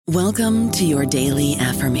Welcome to your daily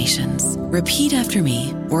affirmations. Repeat after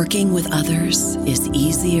me. Working with others is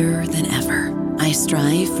easier than ever. I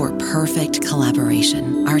strive for perfect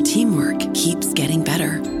collaboration. Our teamwork keeps getting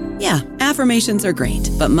better. Yeah, affirmations are great,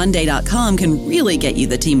 but Monday.com can really get you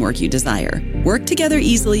the teamwork you desire. Work together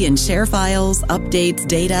easily and share files, updates,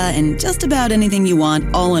 data, and just about anything you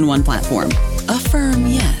want all in one platform. Affirm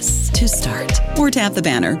yes to start, or tap the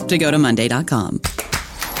banner to go to Monday.com.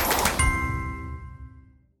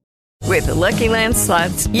 With the Lucky Land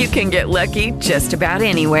Slots, you can get lucky just about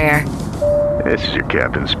anywhere. This is your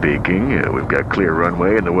captain speaking. We've got clear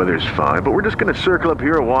runway and the weather's fine, but we're just going to circle up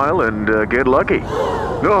here a while and get lucky.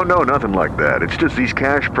 No, nothing like that. It's just these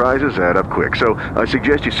cash prizes add up quick. So I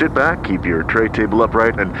suggest you sit back, keep your tray table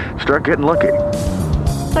upright, and start getting lucky.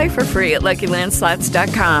 Play for free at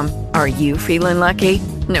LuckyLandSlots.com. Are you feeling lucky?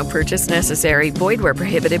 No purchase necessary. Void where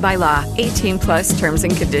prohibited by law. 18+ terms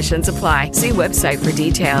and conditions apply. See website for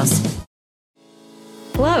details.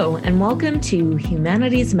 Hello, and welcome to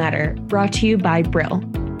Humanities Matter, brought to you by Brill.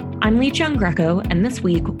 I'm Lee Chung Greco, and this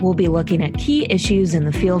week we'll be looking at key issues in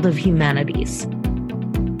the field of humanities.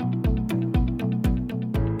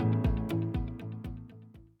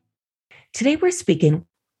 Today we're speaking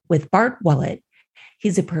with Bart Willett.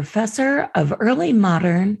 He's a professor of early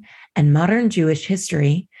modern and modern Jewish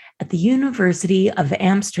history at the University of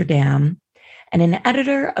Amsterdam and an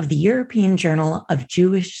editor of the European Journal of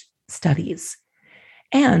Jewish Studies.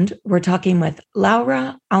 And we're talking with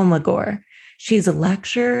Laura Almagor. She's a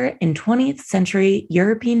lecturer in 20th century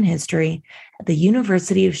European history at the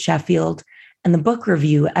University of Sheffield and the book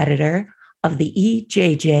review editor of the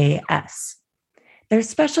EJJS. Their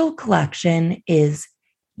special collection is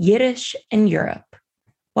Yiddish in Europe.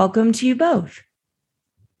 Welcome to you both.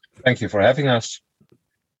 Thank you for having us.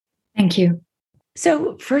 Thank you.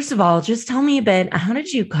 So first of all, just tell me a bit, how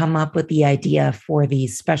did you come up with the idea for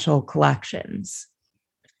these special collections?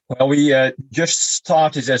 Well, we just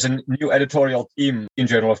started as a new editorial team in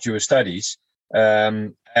Journal of Jewish Studies.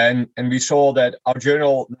 And we saw that our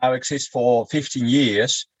journal now exists for 15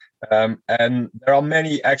 years. And there are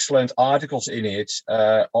many excellent articles in it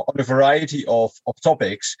on a variety of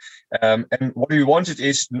topics. And what we wanted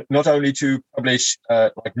is not only to publish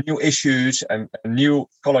like new issues and new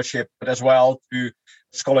scholarship, but as well to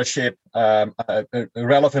scholarship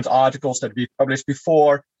relevant articles that we published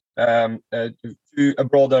before to a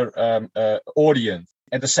broader audience.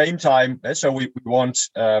 At the same time, so we want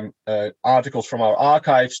articles from our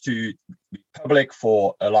archives to be public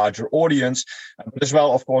for a larger audience, but as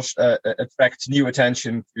well, of course, attract new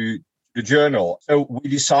attention to the journal. So we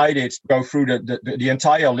decided to go through the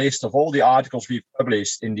entire list of all the articles we've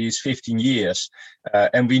published in these 15 years,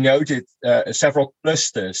 and we noted several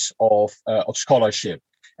clusters of scholarship.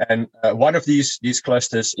 And one of these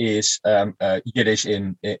clusters is Yiddish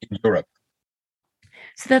in Europe.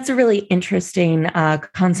 So that's a really interesting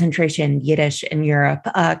concentration, Yiddish in Europe.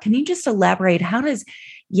 Can you just elaborate, how does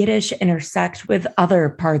Yiddish intersect with other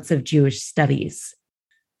parts of Jewish studies?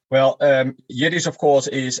 Well, Yiddish, of course,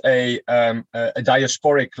 is a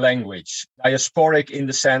diasporic language. Diasporic in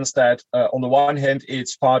the sense that, on the one hand,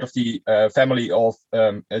 it's part of the family of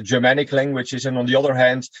Germanic languages, and on the other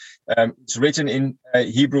hand, it's written in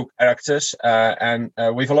Hebrew characters and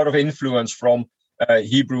with a lot of influence from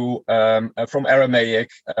Hebrew, from Aramaic,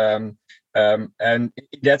 and in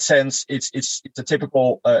that sense, it's a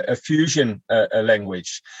typical fusion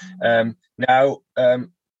language. Now.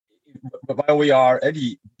 While we are at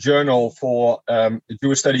the Journal for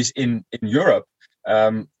Jewish Studies in Europe,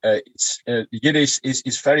 Yiddish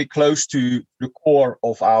is very close to the core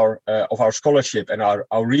of our scholarship and our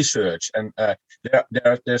research, and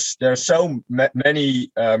there are so many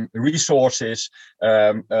resources,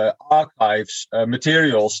 archives,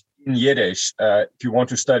 materials in Yiddish if you want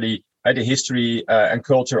to study the history and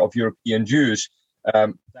culture of European Jews.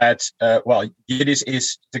 Yiddish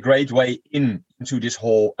is the great way into this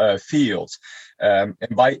whole field. And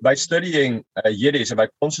by studying Yiddish and by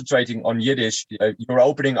concentrating on Yiddish, you're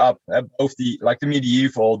opening up both the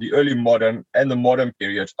medieval, the early modern, and the modern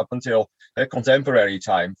period up until contemporary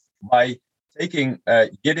time. By taking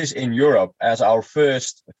Yiddish in Europe as our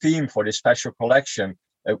first theme for this special collection,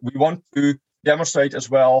 we want to demonstrate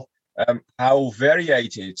as well how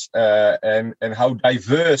varied and how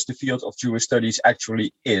diverse the field of Jewish studies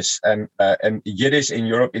actually is, and Yiddish in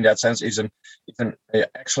Europe, in that sense, is an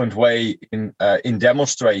excellent way in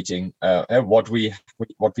demonstrating what we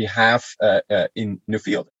have in the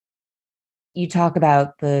field. You talk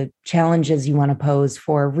about the challenges you want to pose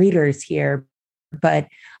for readers here, but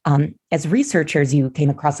as researchers, you came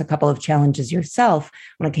across a couple of challenges yourself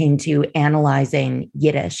when it came to analyzing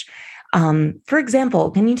Yiddish. For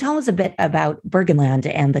example, can you tell us a bit about Burgenland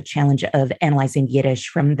and the challenge of analyzing Yiddish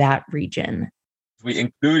from that region? We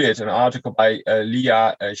included an article by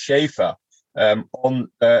Leah Schaefer on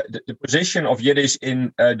the position of Yiddish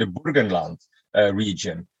in the Burgenland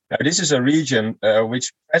region. Now, this is a region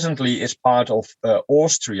which presently is part of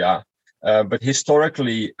Austria, but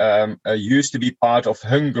historically used to be part of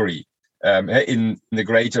Hungary in the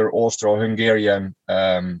greater Austro-Hungarian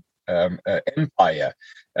empire.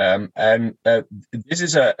 And this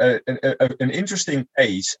is an interesting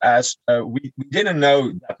case, as we didn't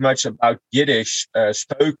know that much about Yiddish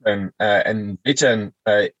spoken and written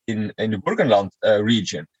in the Burgenland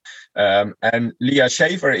region. And Leah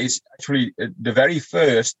Schaefer is actually the very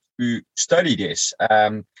first to study this.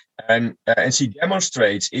 And she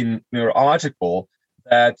demonstrates in her article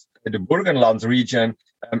that the Burgenland region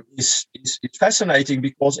is fascinating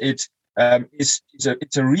because it's a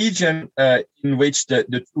region in which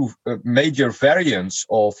the two major variants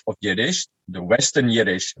of Yiddish, the Western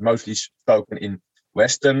Yiddish, mostly spoken in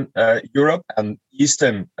Western Europe, and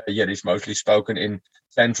Eastern Yiddish, mostly spoken in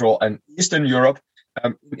Central and Eastern Europe,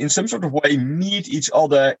 in some sort of way meet each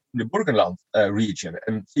other in the Burgenland region.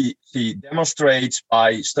 And she demonstrates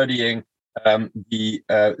by studying the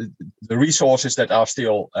resources that are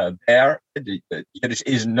still there. The Yiddish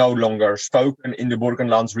is no longer spoken in the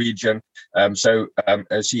Burgenland region, so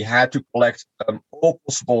she had to collect all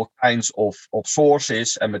possible kinds of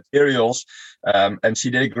sources and materials, and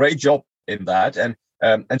she did a great job in that.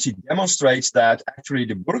 And she demonstrates that actually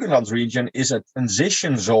the Burgenland region is a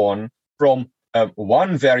transition zone from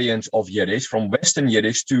one variant of Yiddish, from Western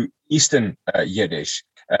Yiddish to Eastern Yiddish.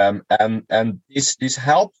 And this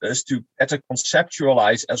helped us to better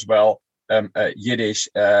conceptualize as well Yiddish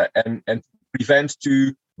and prevent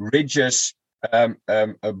two ridges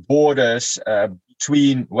borders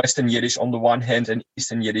between Western Yiddish on the one hand and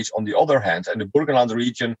Eastern Yiddish on the other hand. And the Burgenland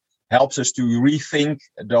region helps us to rethink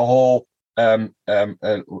the whole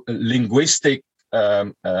linguistic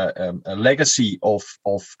legacy of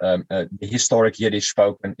the historic Yiddish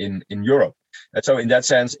spoken in Europe. And so in that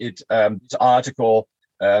sense, this article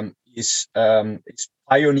is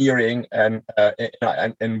pioneering, and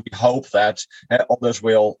we hope that others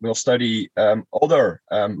will study other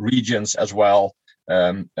regions as well,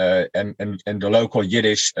 and the local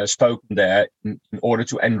Yiddish spoken there in order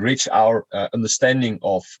to enrich our understanding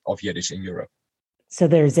of Yiddish in Europe. So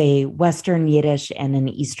there's a Western Yiddish and an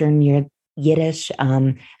Eastern Yiddish.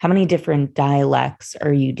 How many different dialects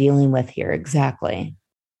are you dealing with here exactly?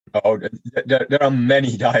 Oh, there are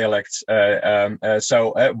many dialects.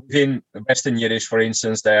 So within Western Yiddish, for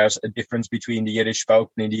instance, there's a difference between the Yiddish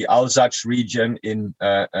spoken in the Alsace region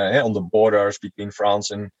on the borders between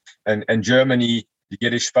France and Germany, the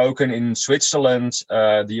Yiddish spoken in Switzerland,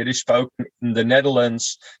 the Yiddish spoken in the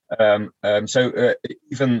Netherlands. So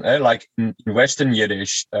even like in Western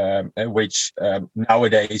Yiddish, which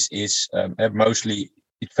nowadays is mostly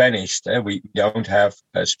vanished. We don't have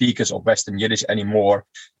speakers of Western Yiddish anymore.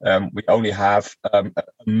 We only have a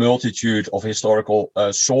multitude of historical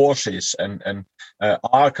sources and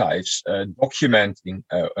archives documenting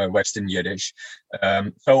Western Yiddish.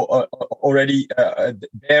 So already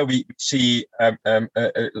there we see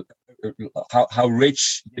how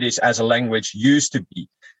rich Yiddish as a language used to be.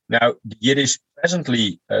 Now, the Yiddish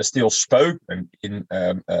presently still spoken in,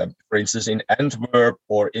 for instance, in Antwerp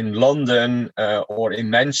or in London or in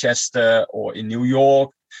Manchester or in New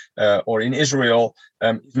York or in Israel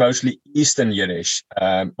is mostly Eastern Yiddish,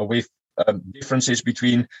 with differences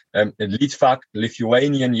between Litvak,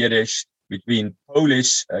 Lithuanian Yiddish, between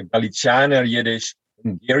Polish, Galicianer Yiddish,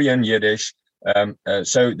 Hungarian Yiddish.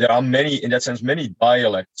 So there are many, in that sense, many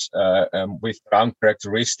dialects with their own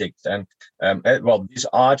characteristics. And well, this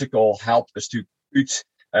article helped us to put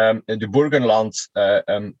the Burgenland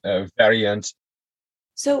variant.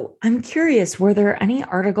 So I'm curious, were there any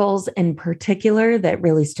articles in particular that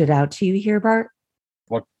really stood out to you here, Bart?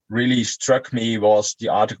 What really struck me was the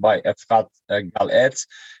article by Efrat Galet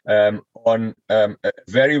on a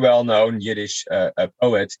very well-known Yiddish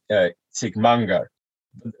poet, Itzik Manger.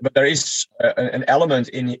 But there is an element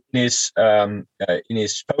in his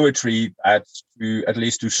poetry that, at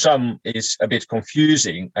least to some, is a bit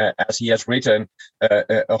confusing, as he has written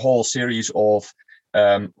a whole series of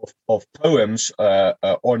poems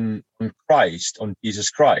on Christ, on Jesus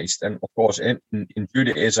Christ, and of course in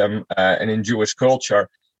Judaism and in Jewish culture,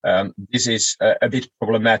 this is a bit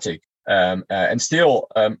problematic. And still,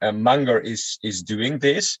 Manger is doing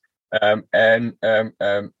this.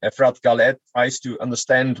 Efrat Gallet tries to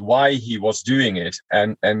understand why he was doing it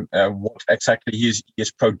and what exactly he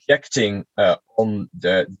is projecting on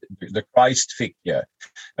the Christ figure,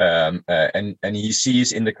 and he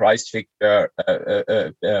sees in the Christ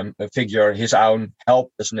figure his own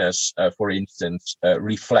helplessness, for instance,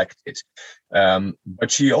 reflected. But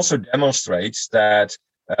she also demonstrates that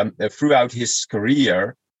throughout his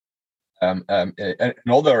career,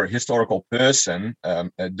 another historical person,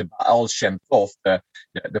 the Baal Shem Tov,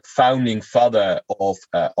 the founding father of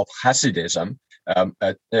Hasidism,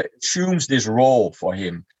 assumes this role for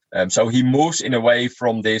him. So he moves in a way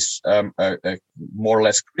from this more or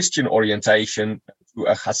less Christian orientation to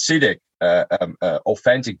a Hasidic,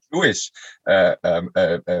 authentic Jewish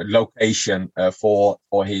location for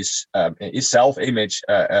his self-image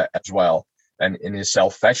as well, and in his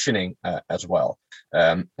self-fashioning as well.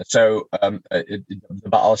 So the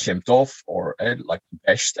Baal Shem Tov, or like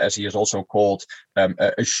Besht, as he is also called,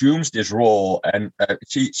 assumes this role, and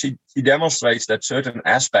she demonstrates that certain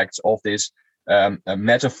aspects of this a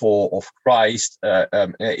metaphor of Christ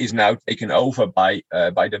is now taken over by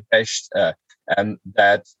the Besht, and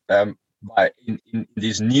that in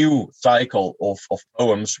this new cycle of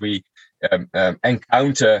poems we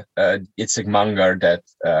encounter Yitzhak Manger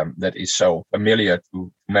that is so familiar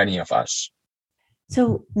to many of us.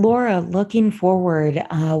 So, Laura, looking forward,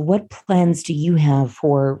 what plans do you have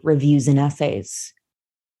for reviews and essays?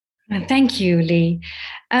 Thank you, Lee.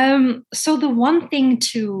 So the one thing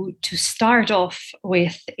to start off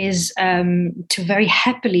with is to very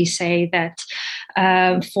happily say that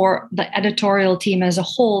for the editorial team as a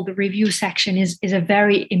whole, the review section is a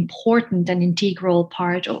very important and integral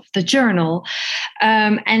part of the journal.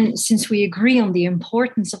 And since we agree on the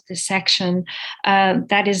importance of this section,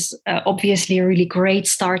 that is obviously a really great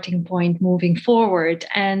starting point moving forward.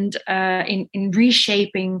 And in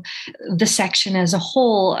reshaping the section as a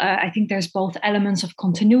whole, I think there's both elements of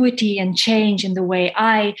continuity and change in the way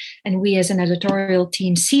I and we as an editorial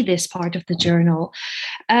team see this part of the journal.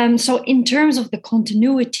 So in terms of the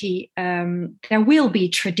continuity, there will be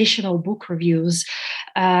traditional book reviews,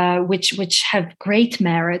 which have great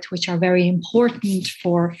merit, which are very important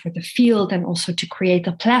for the field, and also to create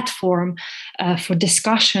a platform for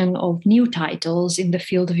discussion of new titles in the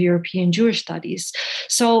field of European Jewish studies.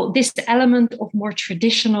 So this element of more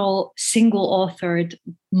traditional, single-authored,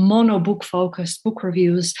 mono-book focused book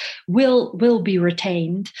reviews will be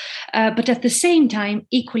retained. But at the same time,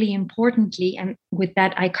 equally importantly, and with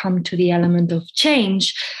that I come to the element of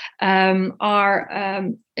change,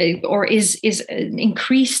 is an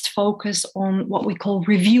increased focus on what we call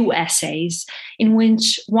review essays, in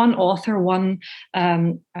which one author, one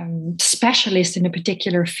specialist in a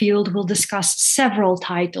particular field will discuss several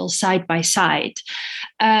titles side by side.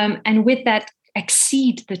 And with that,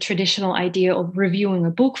 exceed the traditional idea of reviewing a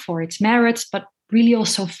book for its merits, but really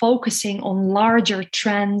also focusing on larger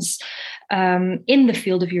trends in the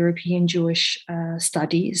field of European Jewish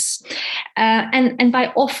studies. And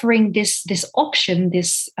by offering this option,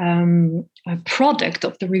 this product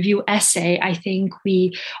of the review essay, I think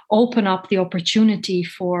we open up the opportunity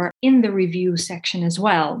for in the review section as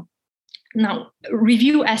well. Now,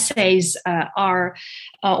 review essays are,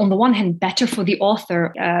 on the one hand, better for the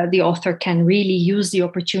author. The author can really use the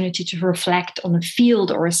opportunity to reflect on a field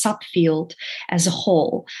or a subfield as a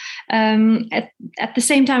whole. At the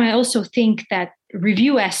same time, I also think that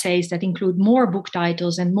review essays that include more book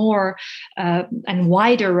titles and more and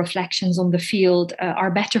wider reflections on the field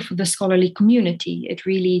are better for the scholarly community. It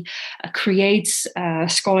really creates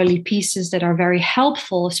scholarly pieces that are very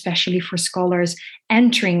helpful, especially for scholars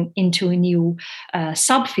entering into a new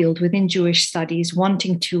subfield within Jewish studies,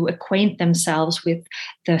 wanting to acquaint themselves with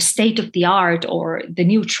the state of the art or the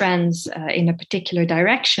new trends in a particular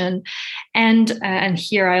direction. And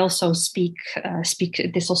here I also speak.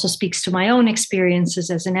 This also speaks to my own experiences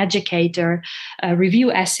as an educator.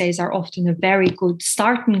 Review essays are often a very good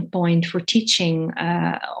starting point for teaching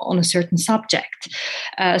on a certain subject.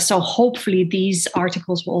 So hopefully these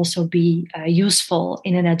articles will also be useful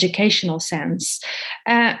in an educational sense.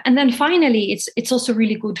 And then finally, it's also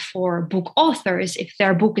really good for book authors if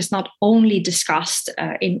their book is not only discussed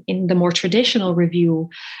in the more traditional review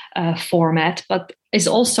format, but is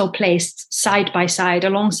also placed side by side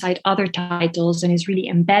alongside other titles and is really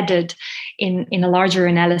embedded in a larger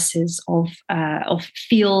analysis of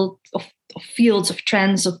fields, of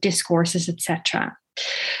trends, of discourses, etc.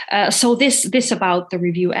 So this about the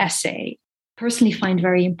review essay. personally find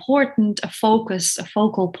very important, a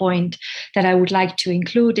focal point that I would like to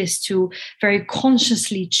include is to very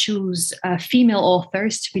consciously choose female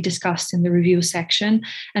authors to be discussed in the review section,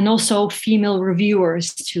 and also female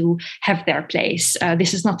reviewers to have their place.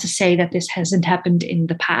 This is not to say that this hasn't happened in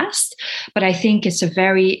the past, but I think it's a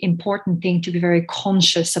very important thing to be very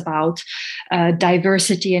conscious about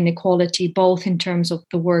diversity and equality, both in terms of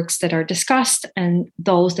the works that are discussed and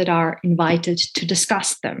those that are invited to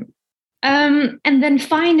discuss them. And then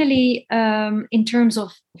finally, in terms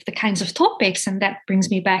of the kinds of topics, and that brings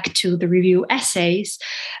me back to the review essays,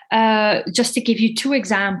 just to give you two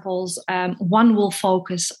examples. One will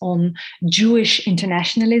focus on Jewish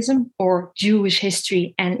internationalism, or Jewish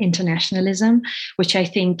history and internationalism, which I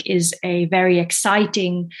think is a very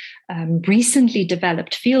exciting, recently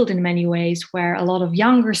developed field in many ways, where a lot of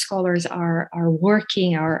younger scholars are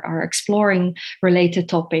working, are exploring related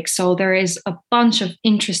topics. So there is a bunch of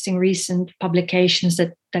interesting recent publications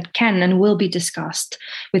that can and will be discussed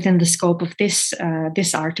within the scope of this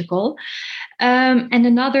article. And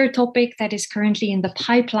another topic that is currently in the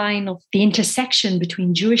pipeline of the intersection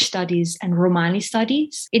between Jewish studies and Romani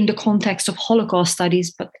studies in the context of Holocaust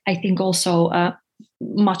studies, but I think also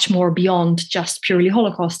much more beyond just purely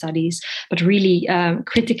Holocaust studies, but really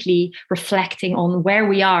critically reflecting on where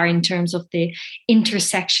we are in terms of the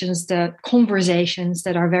intersections, the conversations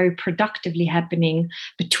that are very productively happening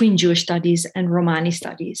between Jewish studies and Romani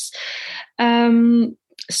studies.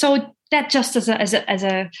 So that just as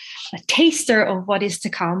a taster of what is to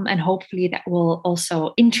come, and hopefully that will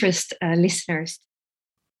also interest listeners.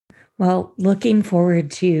 Well, looking forward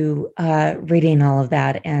to reading all of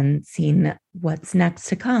that and seeing what's next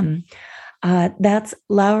to come. That's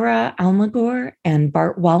Laura Almaguer and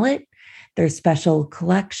Bart Wallet. Their special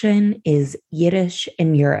collection is Yiddish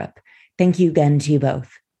in Europe. Thank you again to you both.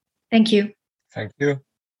 Thank you. Thank you.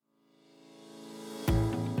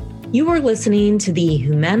 You are listening to the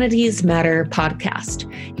Humanities Matter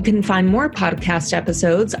podcast. You can find more podcast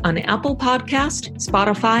episodes on Apple Podcast,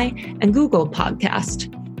 Spotify, and Google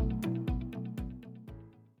Podcast.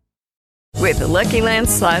 With the Lucky Land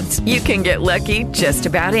Slots, you can get lucky just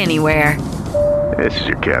about anywhere. This is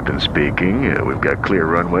your captain speaking. We've got clear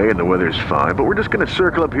runway and the weather's fine, but we're just going to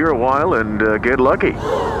circle up here a while and get lucky.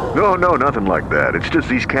 No, nothing like that. It's just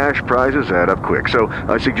these cash prizes add up quick. So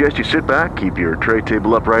I suggest you sit back, keep your tray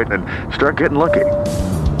table upright, and start getting lucky.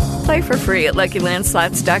 Play for free at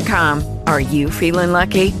LuckyLandSlots.com. Are you feeling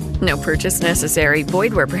lucky? No purchase necessary.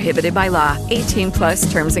 Void where prohibited by law.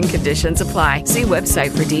 18+ terms and conditions apply. See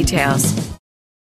website for details.